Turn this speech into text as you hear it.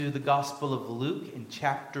The Gospel of Luke in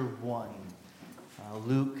chapter 1.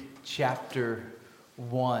 Luke chapter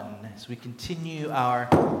 1. As we continue our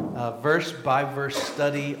verse-by-verse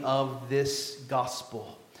study of this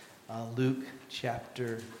Gospel. Luke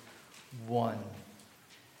chapter 1.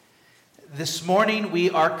 This morning we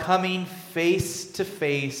are coming face to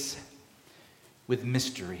face with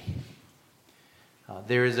mystery.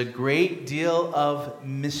 There is a great deal of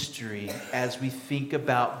mystery as we think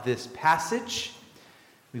about this passage.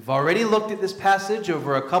 We've already looked at this passage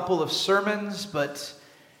over a couple of sermons, but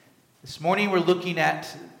this morning we're looking at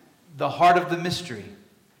the heart of the mystery,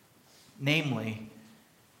 namely,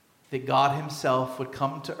 that God himself would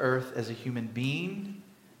come to earth as a human being,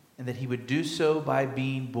 and that he would do so by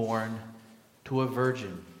being born to a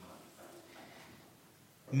virgin.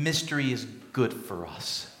 Mystery is good for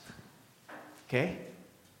us. Okay?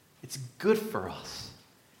 It's good for us.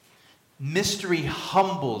 Mystery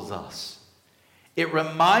humbles us. It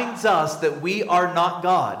reminds us that we are not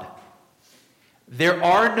God. There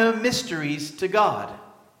are no mysteries to God.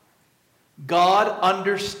 God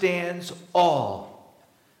understands all.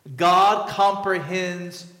 God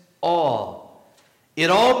comprehends all. It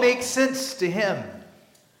all makes sense to him.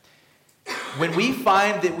 When we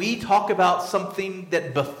find that we talk about something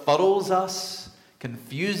that befuddles us,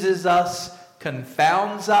 confuses us,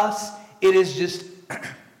 confounds us, it is just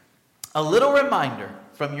a little reminder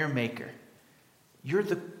from your Maker. You're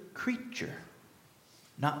the creature,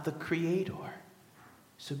 not the creator.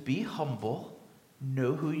 So be humble,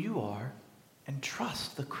 know who you are, and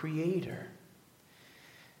trust the Creator.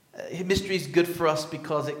 Mystery is good for us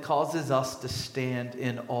because it causes us to stand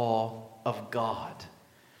in awe of God.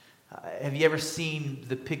 Have you ever seen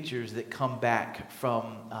the pictures that come back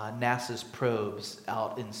from NASA's probes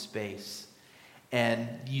out in space? And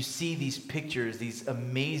you see these pictures, these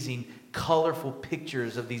amazing, colorful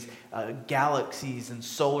pictures of these galaxies and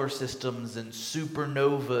solar systems and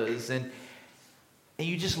supernovas. And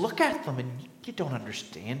you just look at them and you don't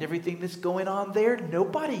understand everything that's going on there.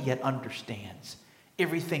 Nobody yet understands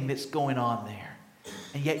everything that's going on there.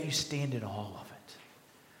 And yet you stand in awe of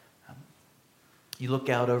it. You look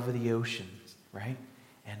out over the oceans, right?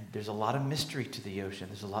 And there's a lot of mystery to the ocean.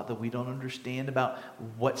 There's a lot that we don't understand about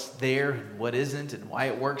what's there and what isn't and why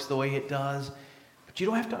it works the way it does. But you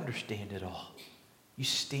don't have to understand it all. You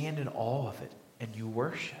stand in awe of it and you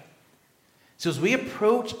worship. So as we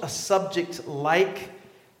approach a subject like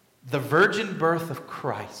the virgin birth of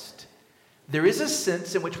Christ, there is a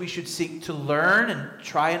sense in which we should seek to learn and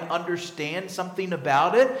try and understand something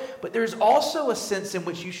about it. But there's also a sense in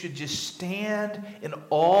which you should just stand in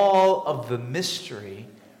awe of the mystery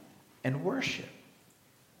and worship.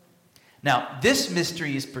 Now, this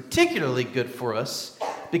mystery is particularly good for us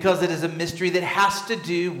because it is a mystery that has to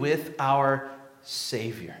do with our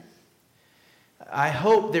Savior. I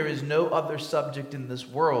hope there is no other subject in this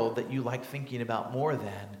world that you like thinking about more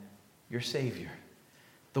than your Savior.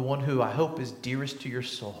 The one who I hope is dearest to your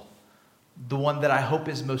soul. The one that I hope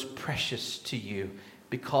is most precious to you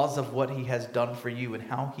because of what he has done for you and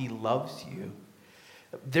how he loves you.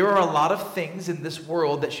 There are a lot of things in this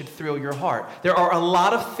world that should thrill your heart. There are a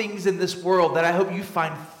lot of things in this world that I hope you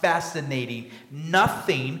find fascinating.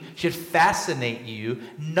 Nothing should fascinate you.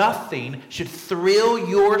 Nothing should thrill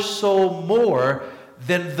your soul more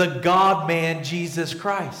than the God-man, Jesus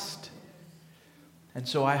Christ. And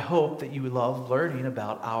so I hope that you love learning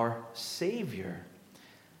about our Savior.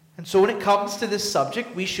 And so when it comes to this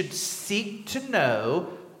subject, we should seek to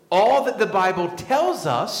know all that the Bible tells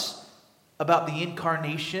us about the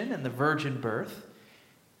incarnation and the virgin birth.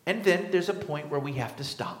 And then there's a point where we have to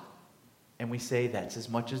stop. And we say that's as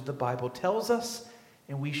much as the Bible tells us,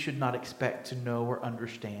 and we should not expect to know or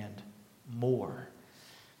understand more.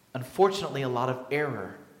 Unfortunately, a lot of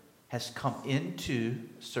error has come into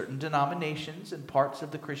certain denominations and parts of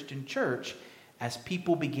the Christian church as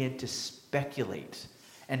people begin to speculate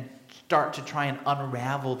and start to try and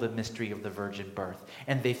unravel the mystery of the virgin birth.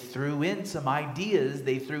 And they threw in some ideas,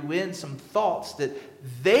 they threw in some thoughts that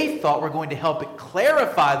they thought were going to help it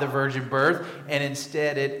clarify the virgin birth, and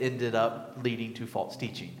instead it ended up leading to false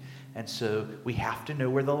teaching. And so we have to know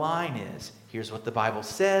where the line is. Here's what the Bible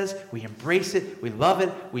says. We embrace it, we love it,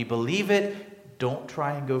 we believe it. Don't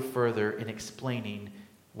try and go further in explaining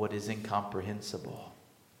what is incomprehensible.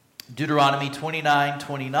 Deuteronomy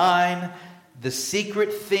 29:29, the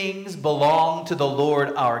secret things belong to the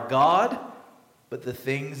Lord our God, but the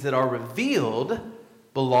things that are revealed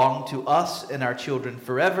belong to us and our children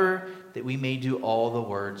forever, that we may do all the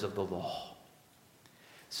words of the law.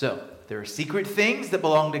 So, there are secret things that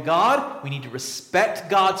belong to God. We need to respect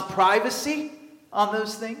God's privacy on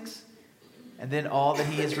those things. And then all that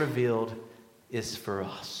he has revealed is for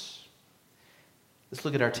us. Let's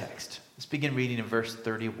look at our text. Let's begin reading in verse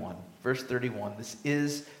 31. Verse 31, this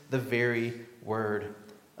is the very word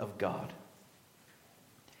of God.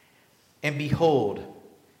 And behold,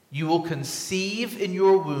 you will conceive in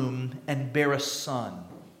your womb and bear a son,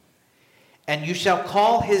 and you shall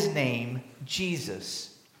call his name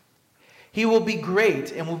Jesus. He will be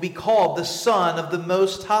great and will be called the Son of the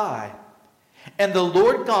Most High. And the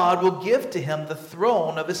Lord God will give to him the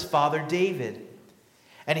throne of his father David.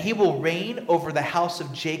 And he will reign over the house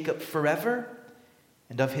of Jacob forever,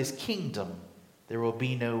 and of his kingdom there will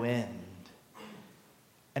be no end.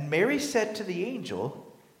 And Mary said to the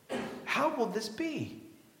angel, how will this be,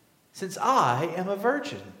 since I am a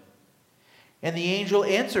virgin? And the angel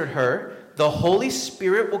answered her, the Holy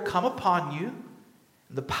Spirit will come upon you,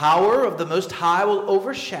 and the power of the Most High will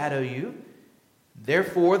overshadow you.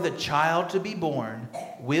 Therefore the child to be born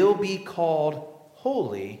will be called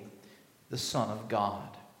Holy, the Son of God.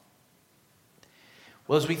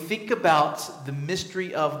 Well, as we think about the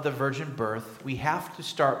mystery of the virgin birth, we have to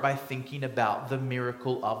start by thinking about the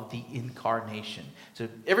miracle of the incarnation. So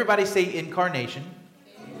everybody say incarnation.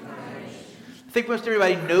 Incarnation. I think most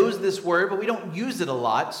everybody knows this word, but we don't use it a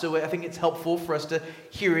lot, so I think it's helpful for us to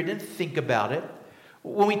hear it and think about it.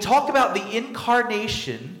 When we talk about the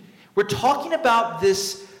incarnation, we're talking about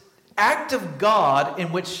this act of God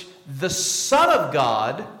in which the Son of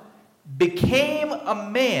God became a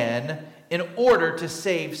man in order to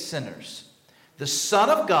save sinners. The Son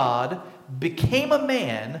of God became a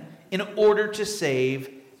man in order to save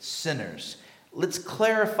sinners. Let's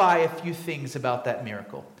clarify a few things about that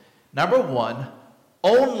miracle. Number one,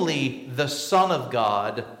 only the Son of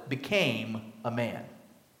God became a man.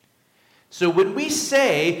 So when we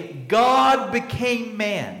say God became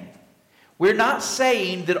man, we're not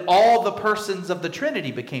saying that all the persons of the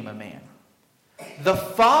Trinity became a man. The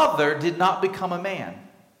Father did not become a man.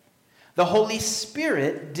 The Holy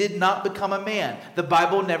Spirit did not become a man. The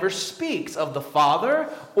Bible never speaks of the Father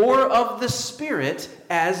or of the Spirit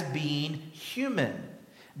as being human.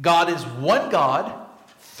 God is one God,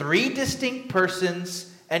 three distinct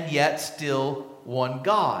persons, and yet still one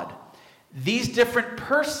God. These different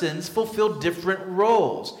persons fulfill different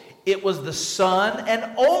roles. It was the Son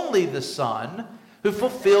and only the Son who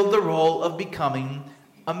fulfilled the role of becoming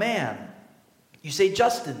a man. You say,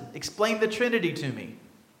 Justin, explain the Trinity to me.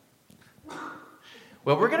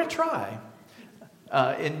 Well, we're going to try.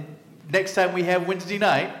 Next time we have Wednesday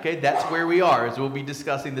night, okay, that's where we are, as we'll be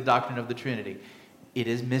discussing the doctrine of the Trinity. It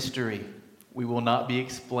is mystery. We will not be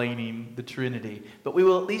explaining the Trinity, but we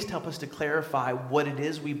will at least help us to clarify what it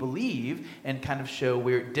is we believe and kind of show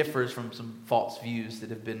where it differs from some false views that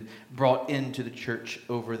have been brought into the church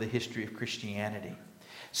over the history of Christianity.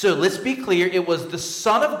 So let's be clear, it was the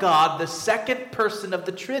Son of God, the second person of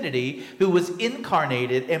the Trinity, who was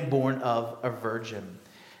incarnated and born of a virgin.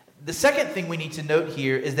 The second thing we need to note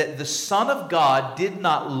here is that the Son of God did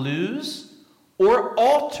not lose or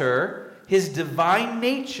alter his divine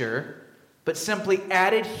nature, but simply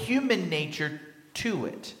added human nature to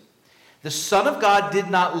it. The Son of God did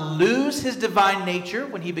not lose his divine nature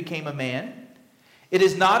when he became a man. It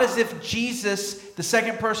is not as if Jesus, the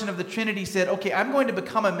second person of the Trinity, said, okay, I'm going to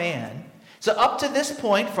become a man. So up to this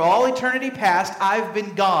point, for all eternity past, I've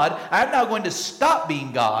been God. I'm now going to stop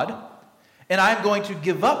being God, and I'm going to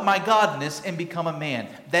give up my godness and become a man.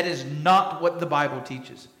 That is not what the Bible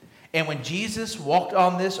teaches. And when Jesus walked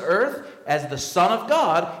on this earth as the Son of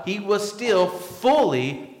God, he was still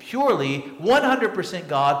fully, purely, 100%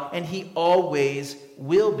 God, and he always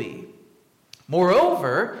will be.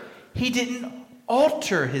 Moreover, he didn't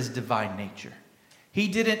alter his divine nature. He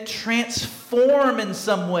didn't transform in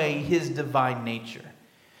some way his divine nature.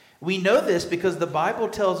 We know this because the Bible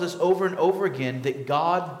tells us over and over again that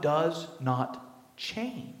God does not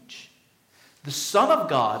change. The Son of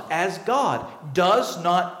God, as God, does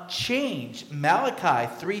not change.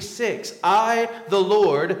 Malachi 3:6, I, the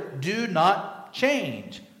Lord, do not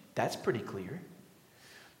change. That's pretty clear.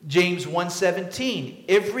 James 1:17,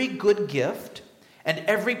 every good gift and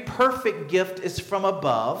every perfect gift is from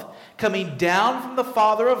above, coming down from the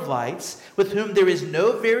Father of lights, with whom there is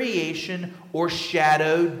no variation or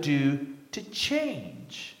shadow due to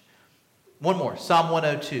change. One more, Psalm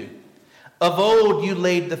 102. Of old you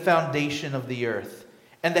laid the foundation of the earth,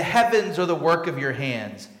 and the heavens are the work of your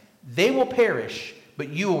hands. They will perish, but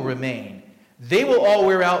you will remain. They will all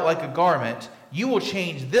wear out like a garment. You will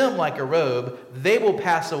change them like a robe. They will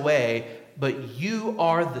pass away, but you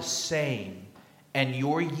are the same, and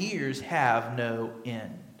your years have no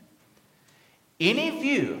end. Any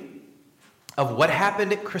view of what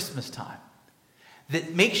happened at Christmas time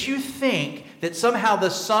that makes you think that somehow the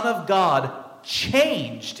Son of God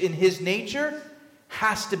changed in his nature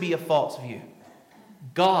has to be a false view.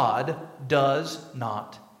 God does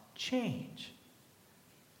not change.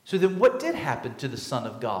 So then what did happen to the Son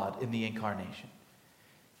of God in the incarnation?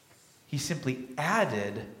 He simply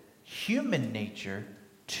added human nature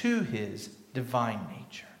to his divine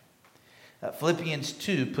nature. Philippians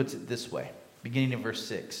 2 puts it this way, beginning in verse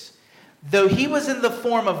 6. Though he was in the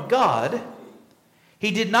form of God,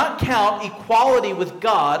 he did not count equality with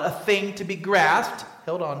God a thing to be grasped,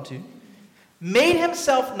 held on to, made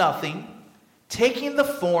himself nothing, taking the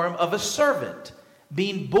form of a servant,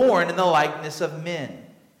 being born in the likeness of men.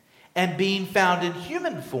 And being found in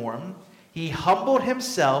human form, he humbled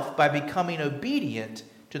himself by becoming obedient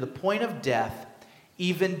to the point of death,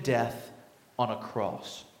 even death on a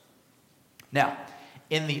cross. Now,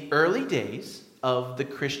 in the early days of the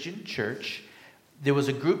Christian church, there was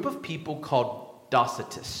a group of people called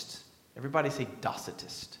Docetists. Everybody say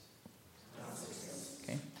Docetist.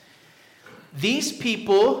 Okay. These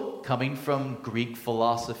people, coming from Greek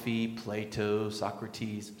philosophy, Plato,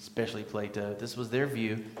 Socrates, especially Plato, this was their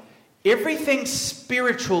view. Everything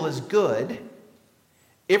spiritual is good.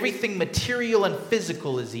 Everything material and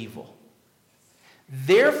physical is evil.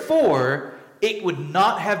 Therefore, it would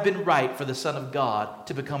not have been right for the Son of God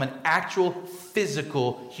to become an actual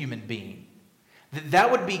physical human being.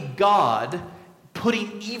 That would be God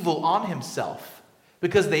putting evil on himself,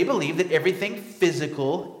 because they believe that everything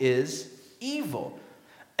physical is evil.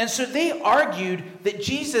 And so they argued that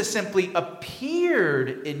Jesus simply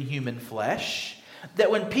appeared in human flesh,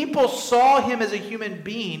 that when people saw him as a human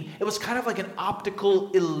being, it was kind of like an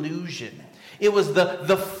optical illusion. It was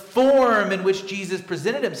the form in which Jesus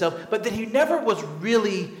presented himself, but that he never was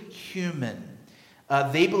really human.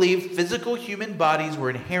 They believed physical human bodies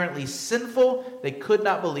were inherently sinful. They could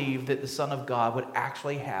not believe that the Son of God would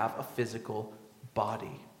actually have a physical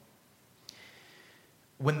body.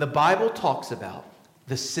 When the Bible talks about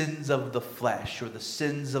the sins of the flesh or the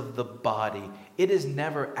sins of the body, it is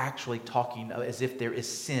never actually talking as if there is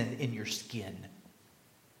sin in your skin.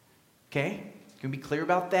 Okay? Can we be clear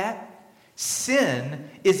about that? Sin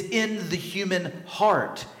is in the human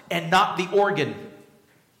heart and not the organ.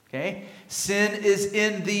 Okay? Sin is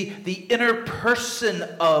in the inner person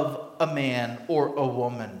of a man or a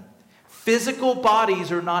woman. Physical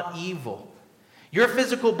bodies are not evil. Your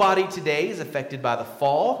physical body today is affected by the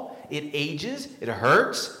fall. It ages. It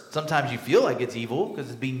hurts. Sometimes you feel like it's evil because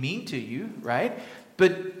it's being mean to you, right?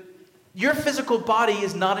 But your physical body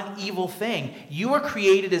is not an evil thing. You are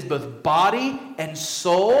created as both body and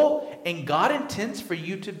soul, and God intends for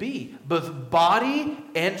you to be both body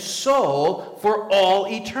and soul for all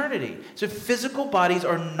eternity. So physical bodies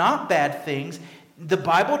are not bad things. The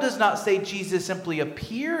Bible does not say Jesus simply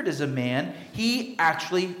appeared as a man. He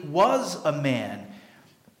actually was a man.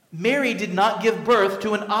 Mary did not give birth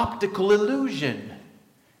to an optical illusion.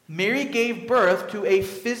 Mary gave birth to a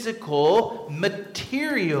physical,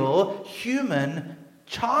 material, human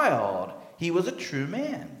child. He was a true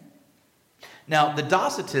man. Now, the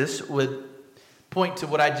Docetists would point to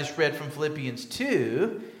what I just read from Philippians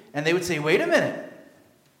 2, and they would say, wait a minute,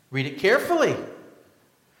 read it carefully.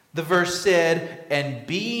 The verse said, and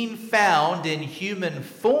being found in human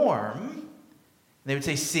form, they would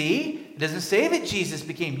say, see, it doesn't say that Jesus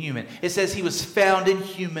became human. It says he was found in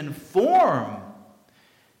human form.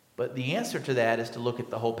 But the answer to that is to look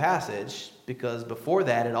at the whole passage, because before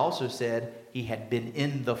that it also said he had been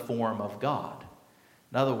in the form of God.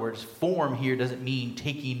 In other words, form here doesn't mean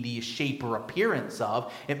taking the shape or appearance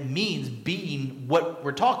of. It means being what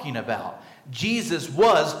we're talking about. Jesus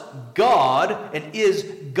was God and is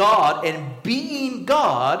God, and being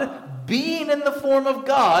God, being in the form of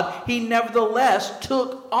God, he nevertheless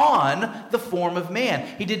took on the form of man.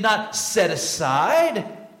 He did not set aside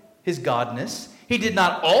his godness. He did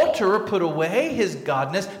not alter or put away his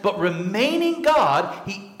godness, but remaining God,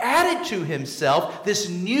 he added to himself this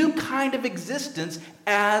new kind of existence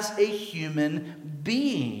as a human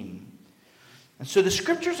being. And so the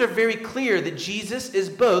scriptures are very clear that Jesus is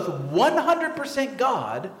both 100%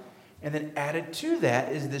 God, and then added to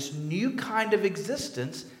that is this new kind of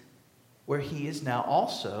existence where he is now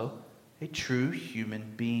also a true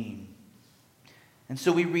human being. And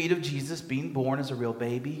so we read of Jesus being born as a real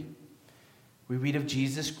baby. We read of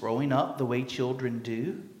Jesus growing up the way children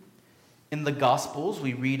do. In the Gospels,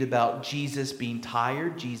 we read about Jesus being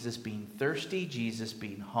tired, Jesus being thirsty, Jesus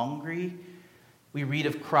being hungry. We read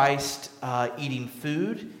of Christ eating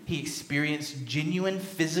food. He experienced genuine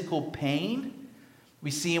physical pain.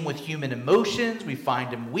 We see him with human emotions. We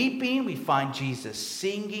find him weeping. We find Jesus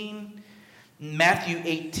singing. In Matthew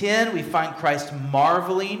 8:10, we find Christ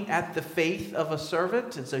marveling at the faith of a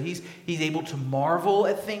servant. And so he's able to marvel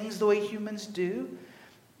at things the way humans do.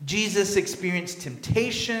 Jesus experienced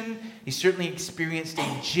temptation. He certainly experienced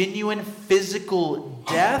a genuine physical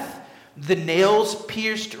death. The nails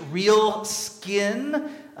pierced real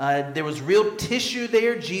skin. There was real tissue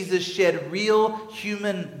there. Jesus shed real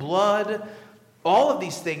human blood. All of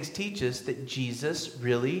these things teach us that Jesus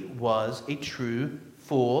really was a true,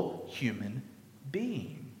 full human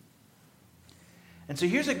being. And so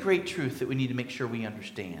here's a great truth that we need to make sure we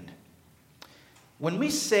understand. When we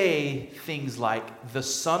say things like, the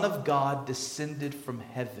Son of God descended from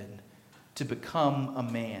heaven to become a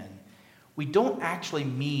man, we don't actually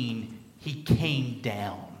mean he came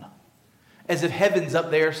down, as if heaven's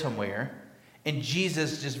up there somewhere and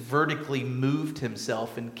Jesus just vertically moved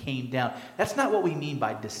himself and came down. That's not what we mean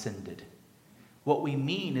by descended. What we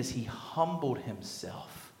mean is he humbled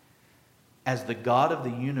himself as the God of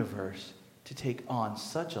the universe to take on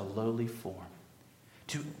such a lowly form,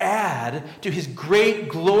 to add to his great,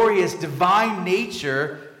 glorious, divine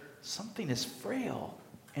nature something as frail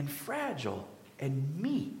and fragile and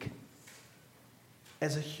meek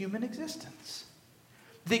as a human existence.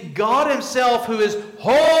 That God himself, who is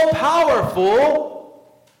all-powerful,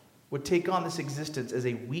 would take on this existence as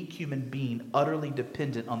a weak human being, utterly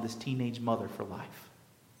dependent on this teenage mother for life.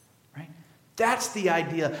 Right? That's the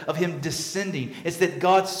idea of him descending. It's that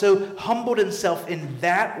God so humbled himself in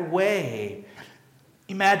that way.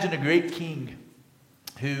 Imagine a great king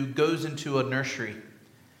who goes into a nursery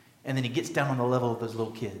and then he gets down on the level of those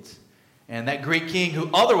little kids. And that great king who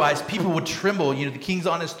otherwise people would tremble. You know, the king's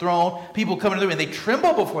on his throne. People come into the room and they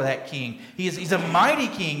tremble before that king. He's a mighty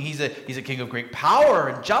king. He's a king of great power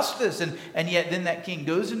and justice. And yet then that king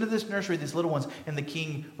goes into this nursery, these little ones, and the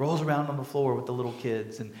king rolls around on the floor with the little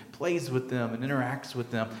kids and plays with them and interacts with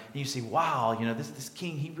them. And you see, wow, you know, this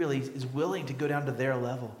king, he really is willing to go down to their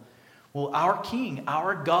level. Well, our king,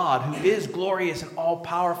 our God, who is glorious and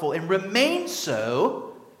all-powerful and remains so,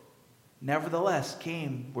 nevertheless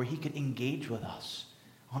came where he could engage with us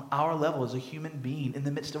on our level as a human being in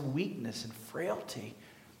the midst of weakness and frailty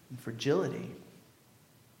and fragility.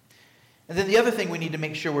 And then the other thing we need to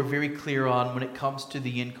make sure we're very clear on when it comes to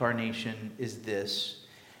the incarnation is this.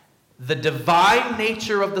 The divine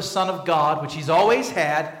nature of the Son of God, which he's always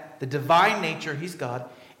had, the divine nature, he's God,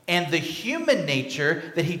 and the human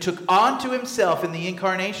nature that he took onto himself in the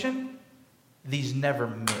incarnation, these never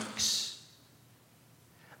mix.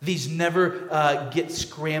 These never get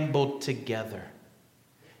scrambled together.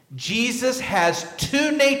 Jesus has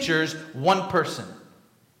two natures, one person.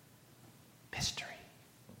 Mystery.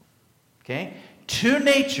 Okay? Two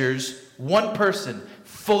natures, one person.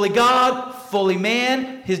 Fully God, fully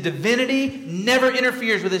man. His divinity never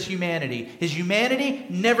interferes with his humanity. His humanity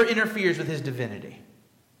never interferes with his divinity.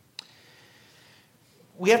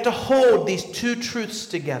 We have to hold these two truths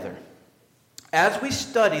together. As we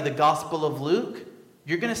study the Gospel of Luke,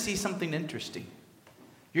 you're going to see something interesting.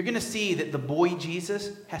 You're going to see that the boy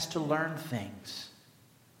Jesus has to learn things.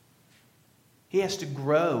 He has to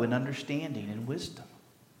grow in understanding and wisdom.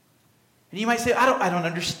 And you might say, I don't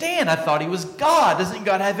understand. I thought he was God. Doesn't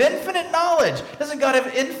God have infinite knowledge? Doesn't God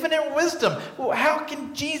have infinite wisdom? Well, how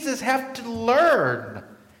can Jesus have to learn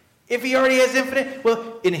if he already has infinite?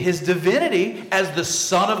 Well, in his divinity, as the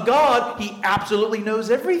Son of God, he absolutely knows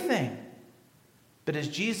everything. But as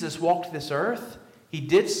Jesus walked this earth, he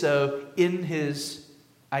did so in his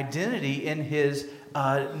identity, in his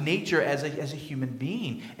nature as a human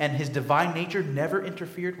being. And his divine nature never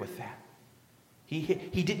interfered with that.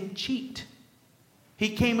 He didn't cheat.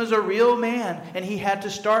 He came as a real man, and he had to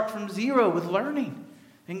start from zero with learning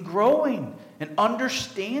and growing and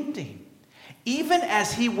understanding. Even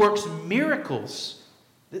as he works miracles,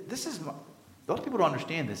 a lot of people don't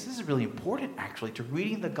understand this. This is really important, actually, to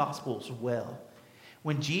reading the Gospels well.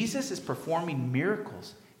 When Jesus is performing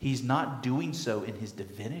miracles, he's not doing so in his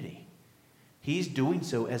divinity. He's doing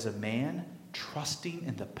so as a man trusting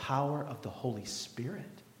in the power of the Holy Spirit.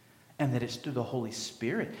 And that it's through the Holy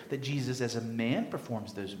Spirit that Jesus as a man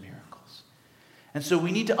performs those miracles. And so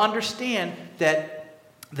we need to understand that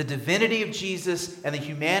the divinity of Jesus and the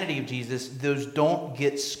humanity of Jesus, those don't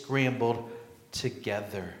get scrambled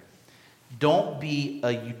together. Don't be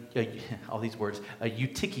all these words, a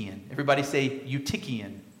Eutychian. Everybody say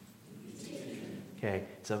Eutychian. Okay,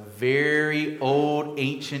 it's a very old,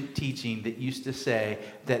 ancient teaching that used to say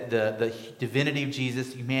that the divinity of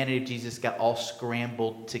Jesus, the humanity of Jesus got all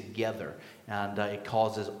scrambled together. And it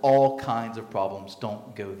causes all kinds of problems.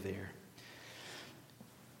 Don't go there.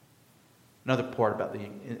 Another part about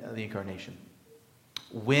the incarnation.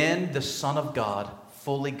 When the Son of God,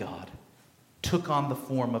 fully God, took on the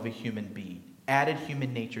form of a human being, added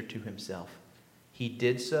human nature to himself. He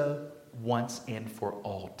did so once and for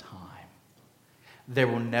all time. There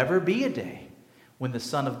will never be a day when the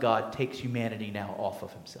Son of God takes humanity now off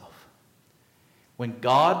of himself. When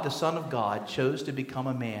God, the Son of God, chose to become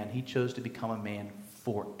a man, he chose to become a man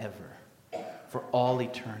forever, for all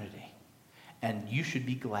eternity. And you should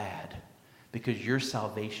be glad, because your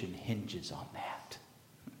salvation hinges on that.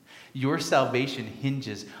 Your salvation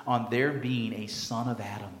hinges on there being a son of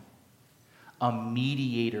Adam, a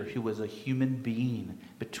mediator who was a human being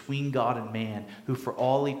between God and man, who for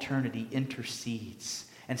all eternity intercedes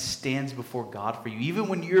and stands before God for you. Even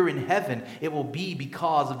when you're in heaven, it will be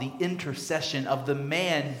because of the intercession of the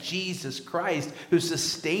man, Jesus Christ, who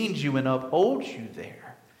sustains you and upholds you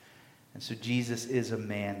there. And so Jesus is a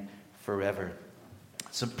man forever.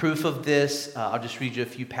 Some proof of this, I'll just read you a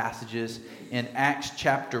few passages. In Acts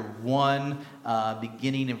chapter 1,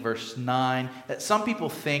 beginning in verse 9, that some people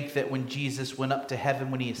think that when Jesus went up to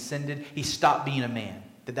heaven, when he ascended, he stopped being a man.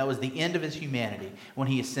 That was the end of his humanity when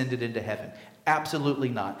he ascended into heaven. Absolutely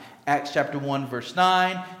not. Acts chapter 1, verse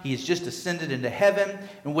 9, he has just ascended into heaven.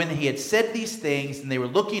 And when he had said these things and they were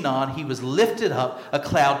looking on, he was lifted up. A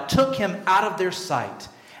cloud took him out of their sight.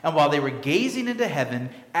 And while they were gazing into heaven,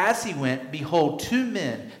 as he went, behold, two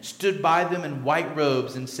men stood by them in white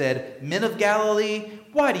robes and said, Men of Galilee,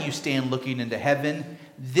 why do you stand looking into heaven?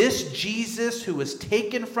 This Jesus who was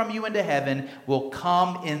taken from you into heaven will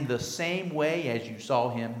come in the same way as you saw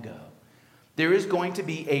him go. There is going to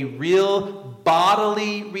be a real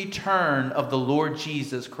bodily return of the Lord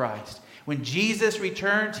Jesus Christ. When Jesus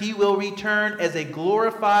returns, he will return as a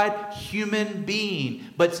glorified human being,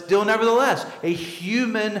 but still nevertheless a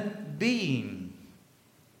human being.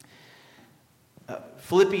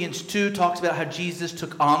 Philippians 2 talks about how Jesus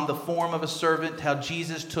took on the form of a servant, how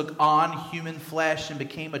Jesus took on human flesh and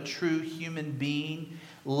became a true human being.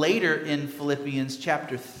 Later in Philippians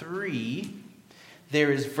chapter 3,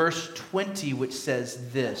 there is verse 20, which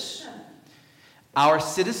says this: Our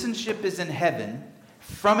citizenship is in heaven.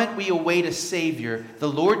 From it we await a Savior, the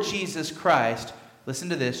Lord Jesus Christ, listen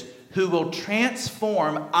to this, who will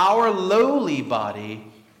transform our lowly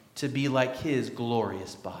body to be like his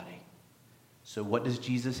glorious body. So what does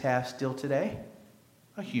Jesus have still today?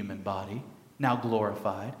 A human body, now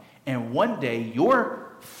glorified. And one day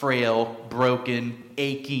your frail, broken,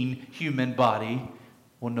 aching human body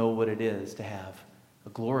will know what it is to have a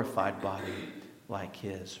glorified body like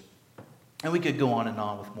his. And we could go on and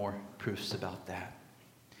on with more proofs about that.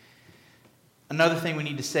 Another thing we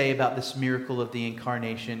need to say about this miracle of the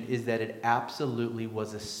incarnation is that it absolutely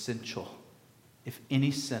was essential if any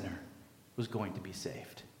sinner was going to be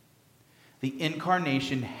saved. The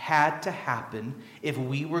incarnation had to happen if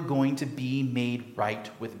we were going to be made right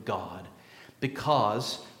with God,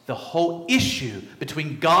 because the whole issue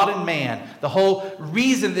between God and man, the whole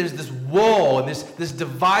reason there's this wall and this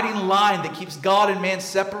dividing line that keeps God and man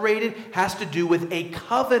separated has to do with a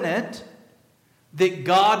covenant that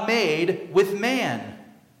God made with man.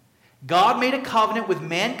 God made a covenant with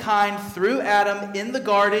mankind through Adam in the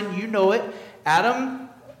garden. You know it. Adam,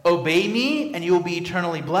 obey me and you will be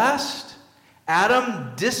eternally blessed.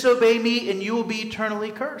 Adam, disobey me and you will be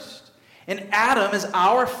eternally cursed. And Adam, as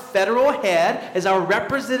our federal head, as our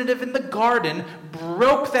representative in the garden,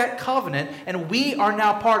 broke that covenant, and we are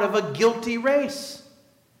now part of a guilty race.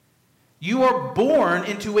 You are born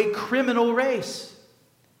into a criminal race.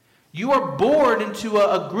 You are born into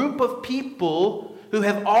a group of people who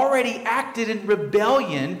have already acted in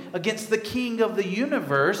rebellion against the King of the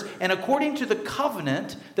universe, and according to the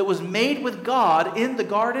covenant that was made with God in the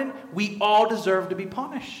garden, we all deserve to be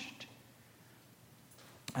punished.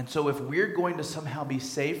 And so if we're going to somehow be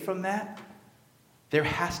saved from that, there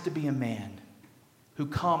has to be a man who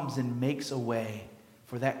comes and makes a way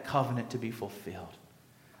for that covenant to be fulfilled.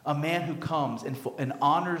 A man who comes and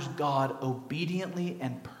honors God obediently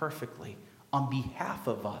and perfectly on behalf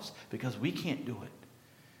of us, because we can't do it.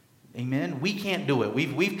 Amen? We can't do it.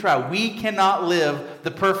 We've tried. We cannot live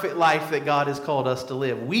the perfect life that God has called us to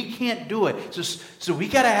live. We can't do it. So we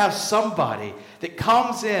got to have somebody that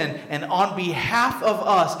comes in and on behalf of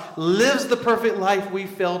us lives the perfect life we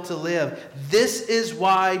failed to live. This is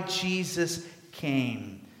why Jesus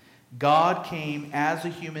came. God came as a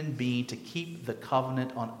human being to keep the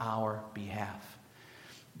covenant on our behalf.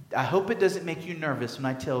 I hope it doesn't make you nervous when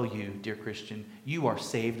I tell you, dear Christian, you are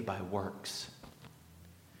saved by works.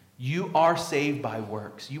 You are saved by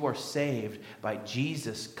works. You are saved by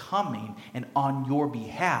Jesus coming and on your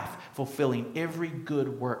behalf fulfilling every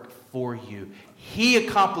good work for you. He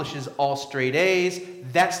accomplishes all straight A's.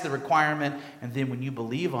 That's the requirement. And then when you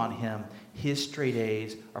believe on him, his straight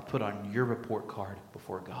A's are put on your report card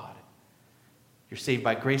before God. You're saved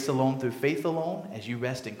by grace alone through faith alone as you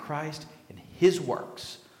rest in Christ, and his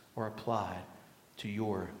works are applied to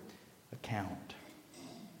your account.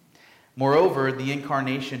 Moreover, the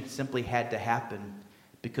incarnation simply had to happen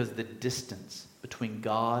because the distance between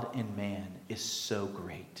God and man is so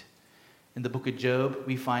great. In the book of Job,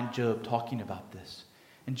 we find Job talking about this.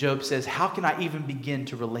 And Job says, how can I even begin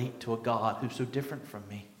to relate to a God who's so different from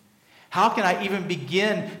me? How can I even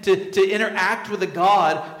begin to interact with a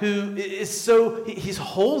God who is so, he's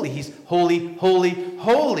holy. He's holy, holy,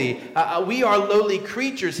 holy. We are lowly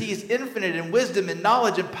creatures. He is infinite in wisdom and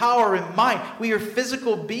knowledge and power and might. We are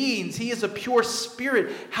physical beings. He is a pure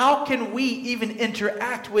spirit. How can we even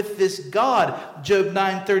interact with this God? Job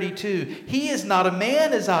 9:32. He is not a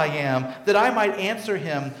man as I am, that I might answer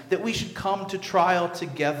him, that we should come to trial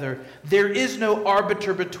together. There is no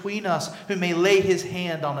arbiter between us who may lay his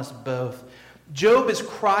hand on us both. Job is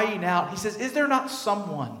crying out. He says, is there not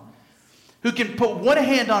someone who can put one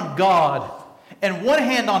hand on God and one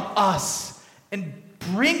hand on us and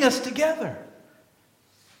bring us together?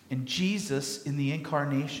 And Jesus in the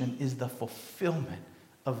incarnation is the fulfillment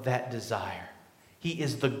of that desire. He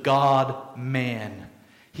is the God-man.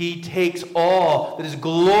 He takes all that is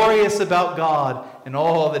glorious about God and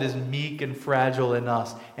all that is meek and fragile in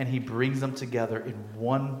us, and he brings them together in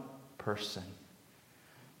one person.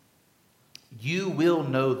 You will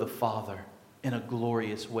know the Father in a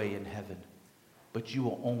glorious way in heaven, but you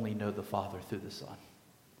will only know the Father through the Son.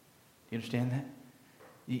 You understand that?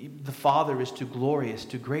 The Father is too glorious,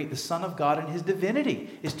 too great. The Son of God in his divinity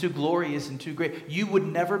is too glorious and too great. You would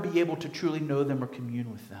never be able to truly know them or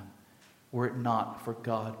commune with them were it not for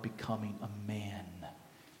God becoming a man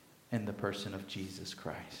in the person of Jesus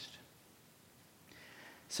Christ.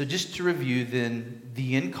 So just to review then,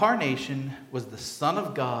 the incarnation was the Son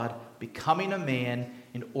of God becoming a man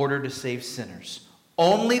in order to save sinners.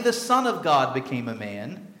 Only the Son of God became a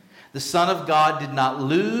man. The Son of God did not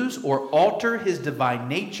lose or alter his divine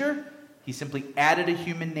nature. He simply added a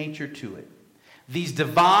human nature to it. These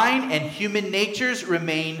divine and human natures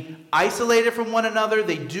remain isolated from one another.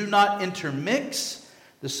 They do not intermix.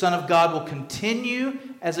 The Son of God will continue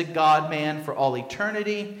as a God-man for all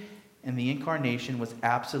eternity, and the incarnation was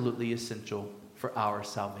absolutely essential for our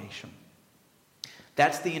salvation.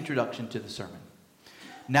 That's the introduction to the sermon.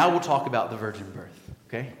 Now we'll talk about the virgin birth,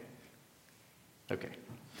 okay? Okay.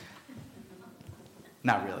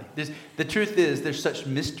 Not really. The truth is, there's such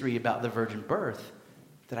mystery about the virgin birth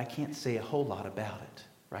that I can't say a whole lot about it,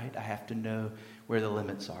 right? I have to know where the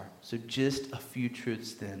limits are. So just a few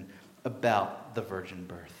truths then about the virgin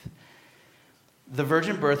birth. The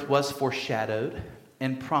virgin birth was foreshadowed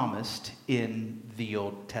and promised in the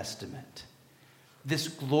Old Testament. This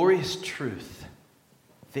glorious truth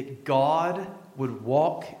that God would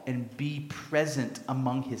walk and be present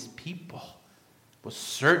among his people was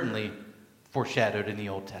certainly foreshadowed in the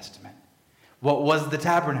Old Testament. What was the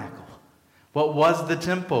tabernacle? What was the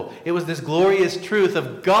temple? It was this glorious truth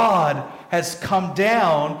of God has come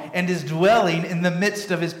down and is dwelling in the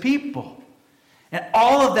midst of his people. And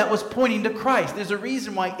all of that was pointing to Christ. There's a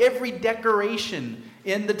reason why every decoration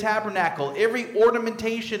in the tabernacle, every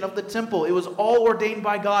ornamentation of the temple, it was all ordained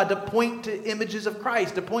by God to point to images of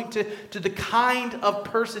Christ, to point to the kind of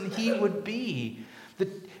person he would be.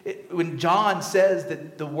 When John says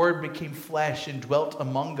that the Word became flesh and dwelt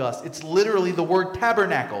among us, it's literally the word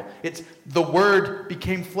tabernacle. It's the Word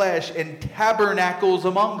became flesh and tabernacles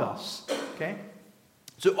among us. Okay?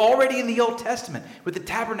 So already in the Old Testament, with the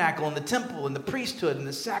tabernacle and the temple and the priesthood and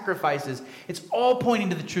the sacrifices, it's all pointing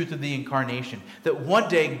to the truth of the incarnation. That one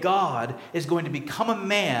day God is going to become a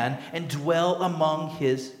man and dwell among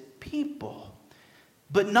his people.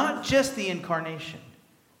 But not just the incarnation.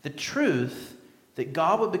 The truth that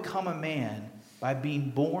God would become a man by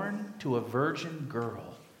being born to a virgin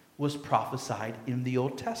girl was prophesied in the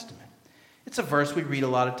Old Testament. It's a verse we read a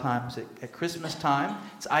lot of times at Christmas time.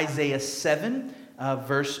 It's Isaiah 7,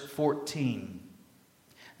 verse 14.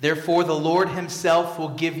 Therefore the Lord himself will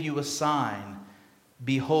give you a sign.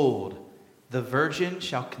 Behold, the virgin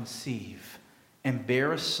shall conceive and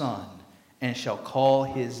bear a son and shall call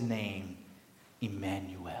his name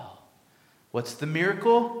Emmanuel. What's the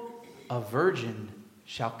miracle? A virgin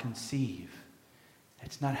shall conceive.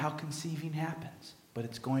 That's not how conceiving happens, but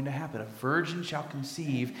it's going to happen. A virgin shall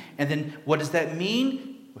conceive. And then what does that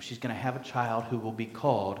mean? Well, she's going to have a child who will be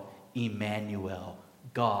called Emmanuel,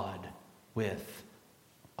 God with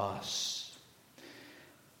us.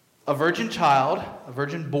 A virgin child, a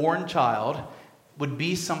virgin-born child, would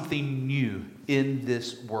be something new in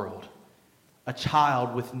this world. A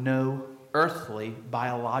child with no earthly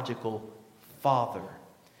biological Father.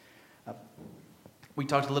 We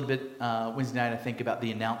talked a little bit Wednesday night, I think, about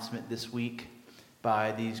the announcement this week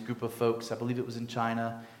by these group of folks. I believe it was in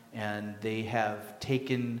China, and they have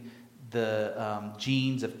taken the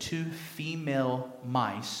genes of 2 female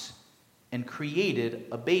mice and created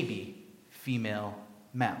a baby female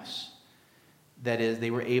mouse. That is,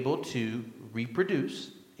 they were able to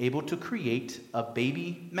reproduce, able to create a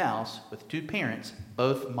baby mouse with 2 parents,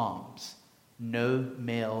 both moms. No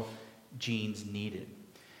male genes needed.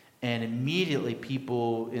 And immediately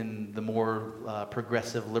people in the more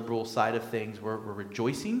progressive liberal side of things were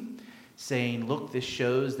rejoicing, saying, look, this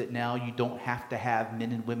shows that now you don't have to have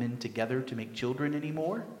men and women together to make children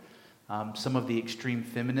anymore. Some of the extreme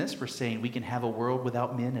feminists were saying we can have a world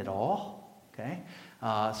without men at all. Okay,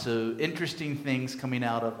 so interesting things coming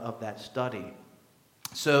out of that study.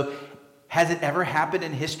 So has it ever happened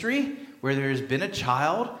in history where there's been a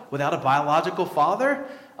child without a biological father?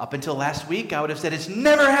 Up until last week, I would have said it's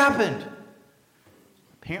never happened.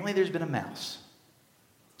 Apparently there's been a mouse.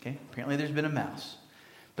 Okay, apparently there's been a mouse.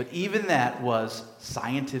 But even that was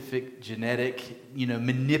scientific, genetic,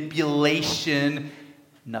 manipulation.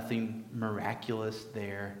 Nothing miraculous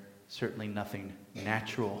there. Certainly nothing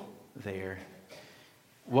natural there.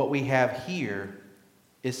 What we have here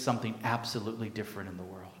is something absolutely different in the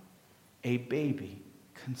world. A baby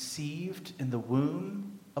conceived in the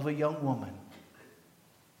womb of a young woman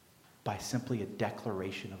by simply a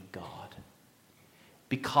declaration of God.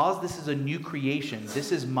 Because this is a new creation,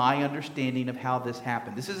 this is my understanding of how this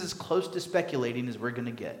happened. This is as close to speculating as we're going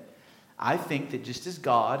to get. I think that just as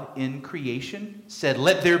God in creation said,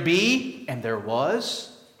 let there be, and there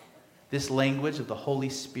was, this language of the Holy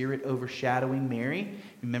Spirit overshadowing Mary.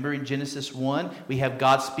 Remember in Genesis 1, we have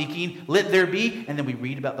God speaking, let there be, and then we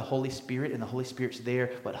read about the Holy Spirit, and the Holy Spirit's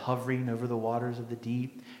there, hovering over the waters of the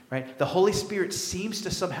deep, right? The Holy Spirit seems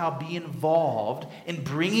to somehow be involved in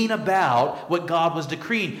bringing about what God was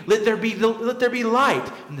decreeing. Let there be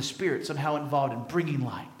light, and the Spirit somehow involved in bringing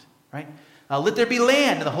light, right? Let there be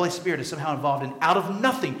land, and the Holy Spirit is somehow involved in out of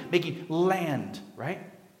nothing, making land, right?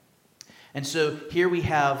 And so here we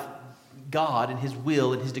have God and his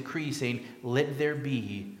will and his decree saying, let there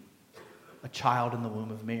be a child in the womb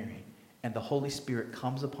of Mary. And the Holy Spirit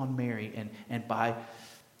comes upon Mary and by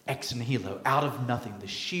ex nihilo, out of nothing, the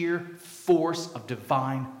sheer force of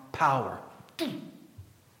divine power,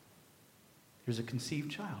 there's a conceived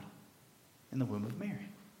child in the womb of Mary.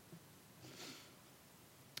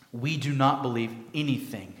 We do not believe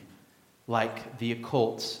anything like the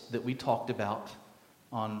occults that we talked about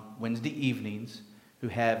on Wednesday evenings, who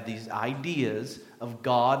have these ideas of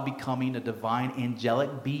God becoming a divine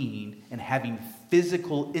angelic being and having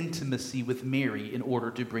physical intimacy with Mary in order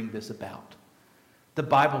to bring this about. The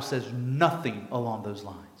Bible says nothing along those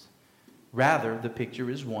lines. Rather, the picture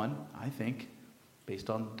is one, I think, based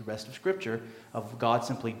on the rest of Scripture, of God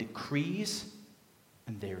simply decrees,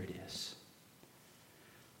 and there it is.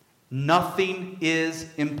 Nothing is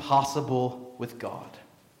impossible with God.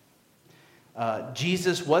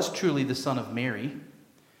 Jesus was truly the son of Mary.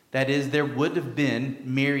 That is, there would have been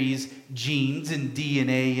Mary's genes and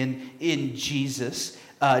DNA in Jesus.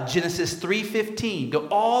 Genesis 3:15, go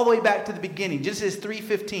all the way back to the beginning. Genesis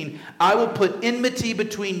 3:15, I will put enmity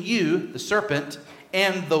between you, the serpent,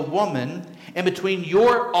 and the woman, and between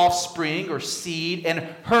your offspring or seed and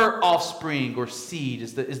her offspring or seed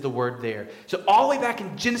is the word there. So all the way back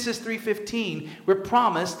in Genesis 3:15, we're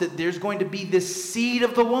promised that there's going to be this seed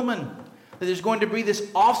of the woman. That there's going to be this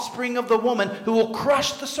offspring of the woman who will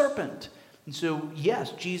crush the serpent. And so,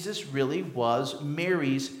 yes, Jesus really was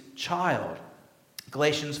Mary's child.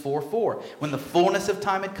 Galatians 4:4, when the fullness of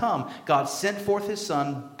time had come, God sent forth his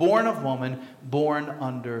son, born of woman, born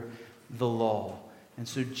under the law. And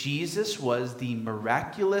so Jesus was the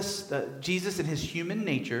miraculous, Jesus in his human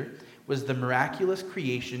nature was the miraculous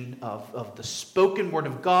creation of the spoken word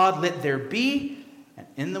of God, let there be. And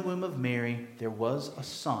in the womb of Mary, there was a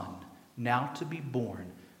son, now to be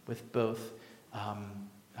born with both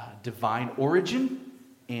divine origin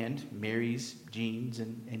and Mary's genes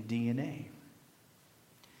and DNA.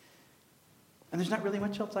 And there's not really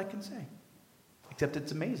much else I can say, except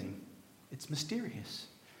it's amazing. It's mysterious.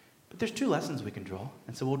 But there's 2 lessons we can draw,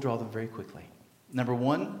 and so we'll draw them very quickly. Number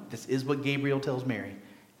 1, this is what Gabriel tells Mary.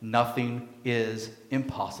 Nothing is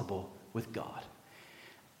impossible with God.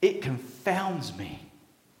 It confounds me.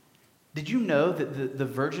 Did you know that the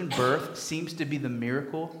virgin birth seems to be the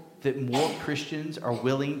miracle that more Christians are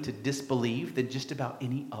willing to disbelieve than just about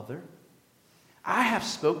any other? I have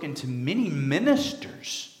spoken to many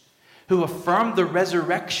ministers who affirm the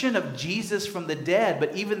resurrection of Jesus from the dead,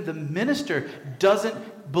 but even the minister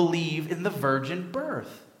doesn't believe in the virgin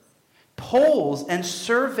birth. polls and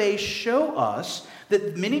surveys show us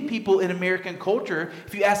that many people in American culture,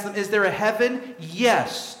 if you ask them, is there a heaven?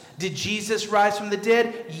 Yes. Did Jesus rise from the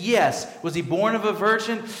dead? Yes. Was he born of a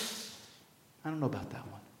virgin? I don't know about that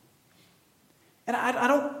one. And I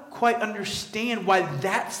don't quite understand why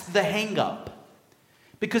that's the hang-up.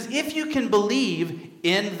 Because if you can believe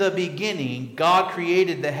in the beginning, God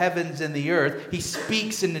created the heavens and the earth, he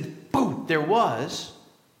speaks and then, boom, there was.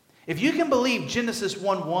 If you can believe Genesis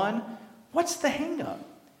 1:1, what's the hang-up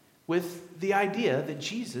with the idea that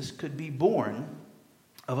Jesus could be born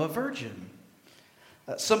of a virgin?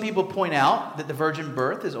 Some people point out that the virgin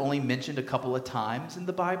birth is only mentioned a couple of times in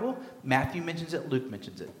the Bible. Matthew mentions it, Luke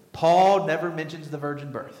mentions it. Paul never mentions the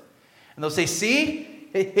virgin birth. And they'll say, see,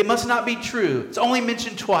 it must not be true. It's only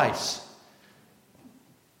mentioned twice.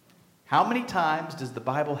 How many times does the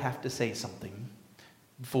Bible have to say something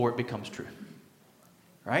before it becomes true?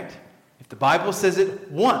 Right? If the Bible says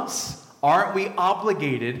it once, aren't we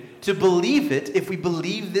obligated to believe it if we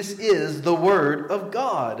believe this is the Word of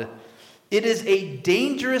God? It is a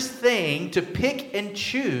dangerous thing to pick and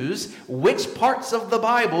choose which parts of the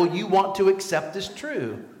Bible you want to accept as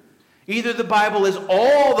true. Either the Bible is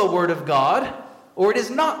all the Word of God, or it is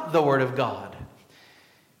not the Word of God.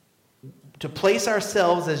 To place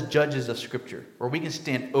ourselves as judges of Scripture, where we can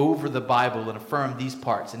stand over the Bible and affirm these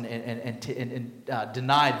parts and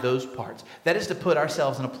deny those parts, that is to put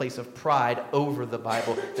ourselves in a place of pride over the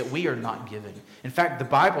Bible that we are not given. In fact, the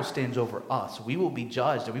Bible stands over us. We will be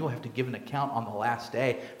judged, and we will have to give an account on the last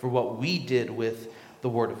day for what we did with the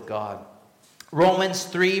Word of God. Romans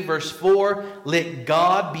 3, verse 4, let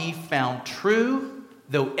God be found true,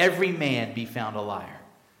 though every man be found a liar.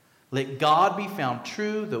 Let God be found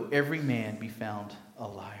true, though every man be found a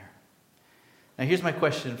liar. Now here's my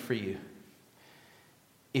question for you.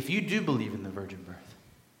 If you do believe in the virgin birth,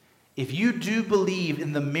 if you do believe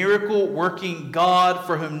in the miracle-working God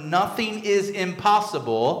for whom nothing is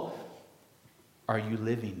impossible, are you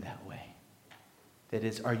living that way? That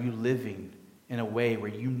is, are you living in a way where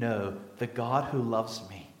you know the God who loves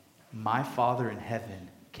me, my Father in heaven,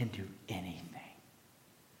 can do anything?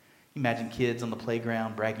 Imagine kids on the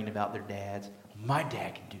playground bragging about their dads. My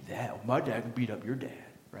dad can do that. My dad can beat up your dad,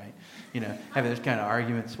 right? You know, having those kind of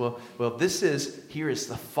arguments. Well, here is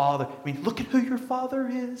the Father. I mean, look at who your Father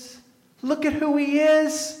is. Look at who He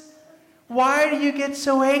is. Why do you get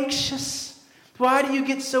so anxious? Why do you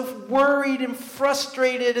get so worried and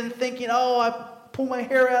frustrated and thinking, oh, I pull my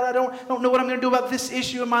hair out. I don't know what I'm going to do about this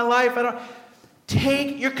issue in my life.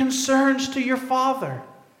 Take your concerns to your Father.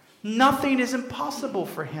 Nothing is impossible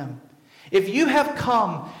for Him. If you have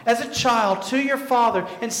come as a child to your Father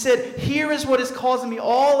and said, here is what is causing me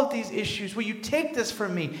all of these issues, will you take this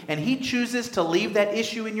from me? And He chooses to leave that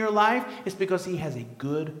issue in your life, it's because He has a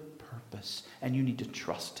good purpose. And you need to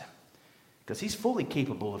trust Him. Because He's fully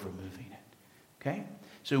capable of removing it. Okay?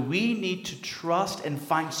 So we need to trust and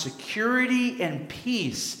find security and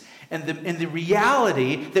peace in the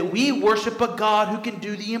reality that we worship a God who can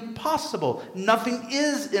do the impossible. Nothing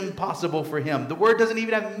is impossible for Him. The word doesn't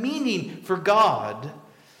even have meaning for God.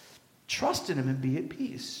 Trust in Him and be at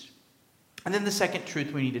peace. And then the second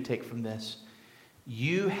truth we need to take from this.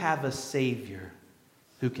 You have a Savior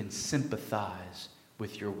who can sympathize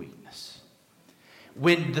with your weakness.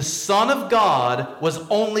 When the Son of God was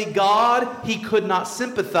only God, He could not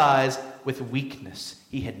sympathize with weakness.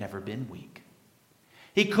 He had never been weak.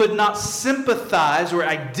 He could not sympathize or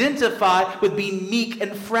identify with being meek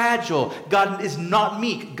and fragile. God is not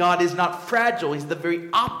meek. God is not fragile. He's the very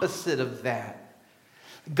opposite of that.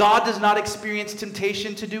 God does not experience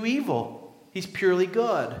temptation to do evil. He's purely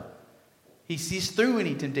good. He sees through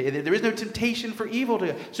any temptation. There is no temptation for evil to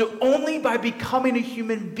go. So only by becoming a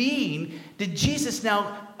human being did Jesus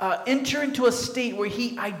now enter into a state where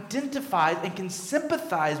He identifies and can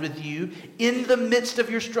sympathize with you in the midst of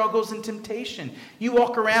your struggles and temptation. You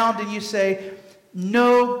walk around and you say,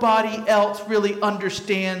 nobody else really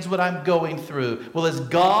understands what I'm going through. Well, as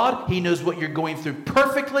God, He knows what you're going through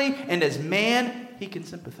perfectly, and as man, He can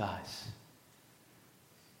sympathize.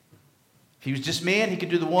 If He was just man, He could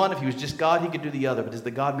do the one. If He was just God, He could do the other. But as the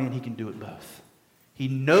God-man, He can do it both. He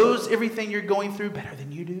knows everything you're going through better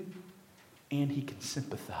than you do, and He can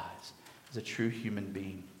sympathize as a true human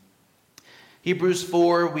being. Hebrews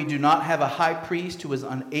 4, we do not have a high priest who is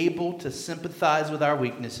unable to sympathize with our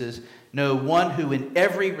weaknesses. No, one who in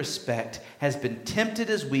every respect has been tempted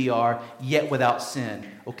as we are, yet without sin.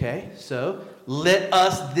 Okay, so let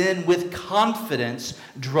us then with confidence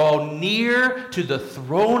draw near to the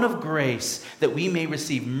throne of grace that we may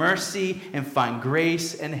receive mercy and find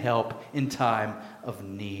grace and help in time of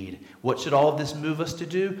need. What should all of this move us to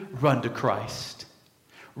do? Run to Christ.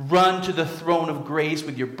 Run to the throne of grace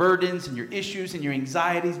with your burdens and your issues and your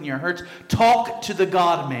anxieties and your hurts. Talk to the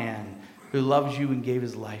God-man who loves you and gave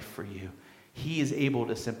his life for you. He is able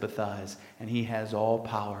to sympathize, and he has all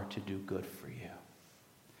power to do good for you.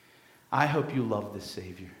 I hope you love this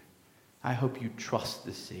Savior. I hope you trust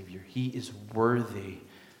this Savior. He is worthy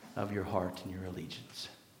of your heart and your allegiance.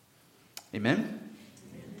 Amen?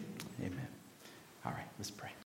 Amen. All right, let's pray.